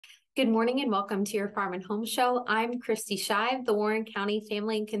Good morning and welcome to your Farm and Home Show. I'm Christy Shive, the Warren County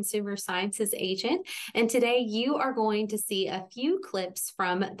Family and Consumer Sciences agent, and today you are going to see a few clips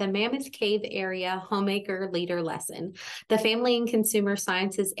from the Mammoth Cave area Homemaker Leader Lesson. The Family and Consumer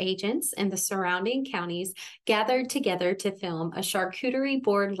Sciences agents and the surrounding counties gathered together to film a charcuterie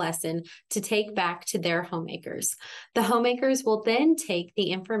board lesson to take back to their homemakers. The homemakers will then take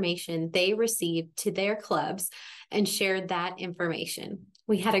the information they received to their clubs and share that information.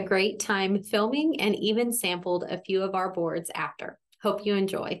 We had a great time filming and even sampled a few of our boards after. Hope you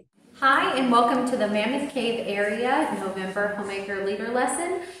enjoy. Hi, and welcome to the Mammoth Cave area November Homemaker Leader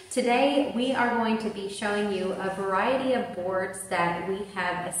Lesson. Today, we are going to be showing you a variety of boards that we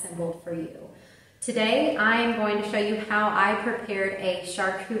have assembled for you. Today, I am going to show you how I prepared a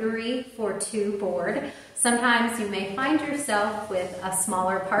charcuterie for two board. Sometimes you may find yourself with a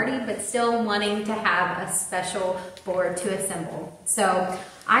smaller party, but still wanting to have a special board to assemble. So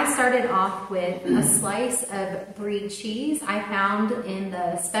I started off with a slice of brie cheese I found in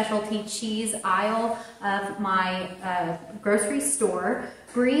the specialty cheese aisle of my grocery store.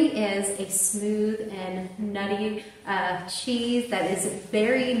 Brie is a smooth and nutty cheese that is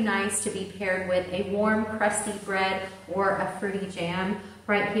very nice to be paired with a warm, crusty bread or a fruity jam.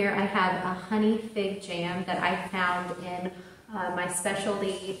 Right here I have a honey fig jam that I found in my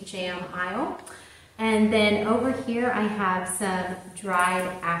specialty jam aisle. And then over here I have some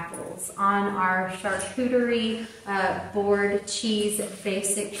dried apples on our charcuterie board cheese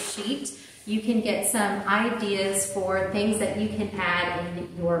basic sheet. You can get some ideas for things that you can add in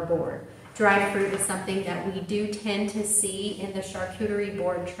your board. Dried fruit is something that we do tend to see in the charcuterie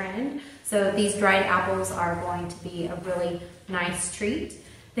board trend. So these dried apples are going to be a really nice treat.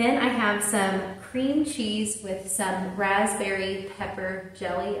 Then I have some cream cheese with some raspberry pepper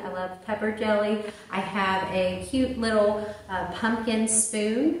jelly. I love pepper jelly. I have a cute little pumpkin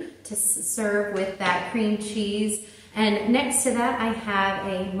spoon to serve with that cream cheese. And next to that, I have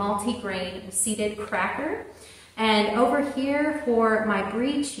a multi-grain seeded cracker. And over here for my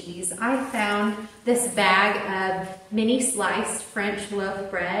brie cheese, I found this bag of mini sliced French loaf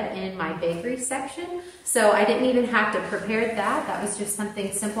bread in my bakery section. So I didn't even have to prepare that. That was just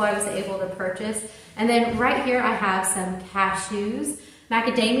something simple I was able to purchase. And then right here I have some cashews.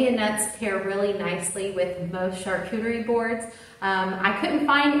 Macadamia nuts pair really nicely with most charcuterie boards. I couldn't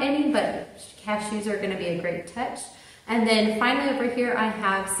find any, but cashews are going to be a great touch. And then finally over here I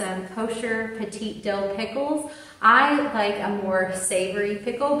have some kosher petite dill pickles. I like a more savory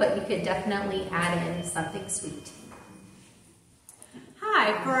pickle, but you could definitely add in something sweet.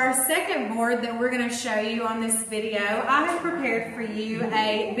 Hi, for our second board that we're going to show you on this video, I have prepared for you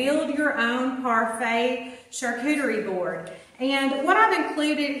a build your own parfait charcuterie board. And what I've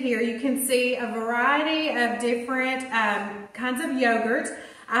included here, you can see a variety of different kinds of yogurt.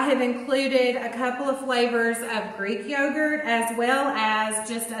 I have included a couple of flavors of Greek yogurt as well as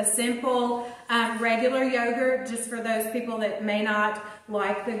just a simple regular yogurt just for those people that may not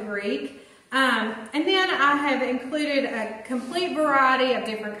like the Greek. And then I have included a complete variety of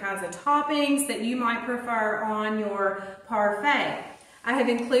different kinds of toppings that you might prefer on your parfait. I have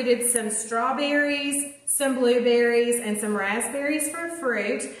included some strawberries, some blueberries, and some raspberries for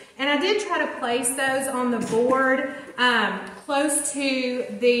fruit. And I did try to place those on the board close to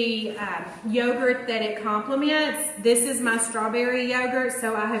the yogurt that it complements. This is my strawberry yogurt,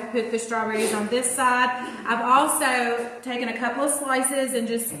 so I have put the strawberries on this side. I've also taken a couple of slices and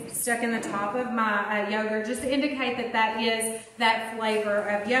just stuck in the top of my yogurt just to indicate that that is that flavor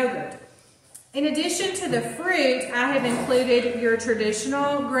of yogurt. In addition to the fruit, I have included your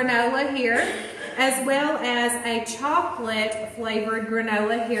traditional granola here, as well as a chocolate flavored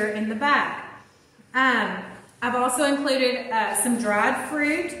granola here in the back. I've also included some dried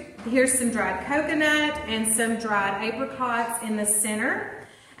fruit. Here's some dried coconut and some dried apricots in the center,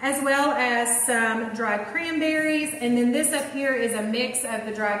 as well as some dried cranberries. And then this up here is a mix of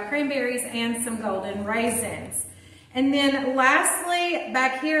the dried cranberries and some golden raisins. And then lastly,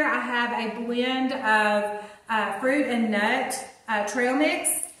 back here I have a blend of fruit and nut trail mix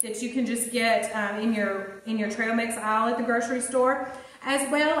that you can just get in your trail mix aisle at the grocery store, as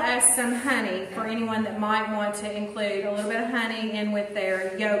well as some honey for anyone that might want to include a little bit of honey in with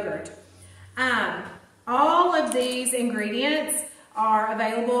their yogurt. All of these ingredients are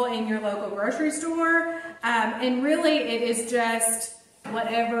available in your local grocery store, and really it is just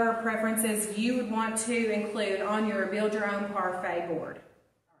whatever preferences you would want to include on your build your own parfait board.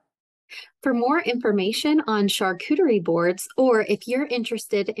 For more information on charcuterie boards, or if you're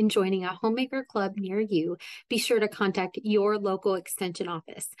interested in joining a homemaker club near you, be sure to contact your local extension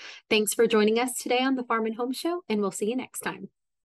office. Thanks for joining us today on the Farm and Home Show, and we'll see you next time.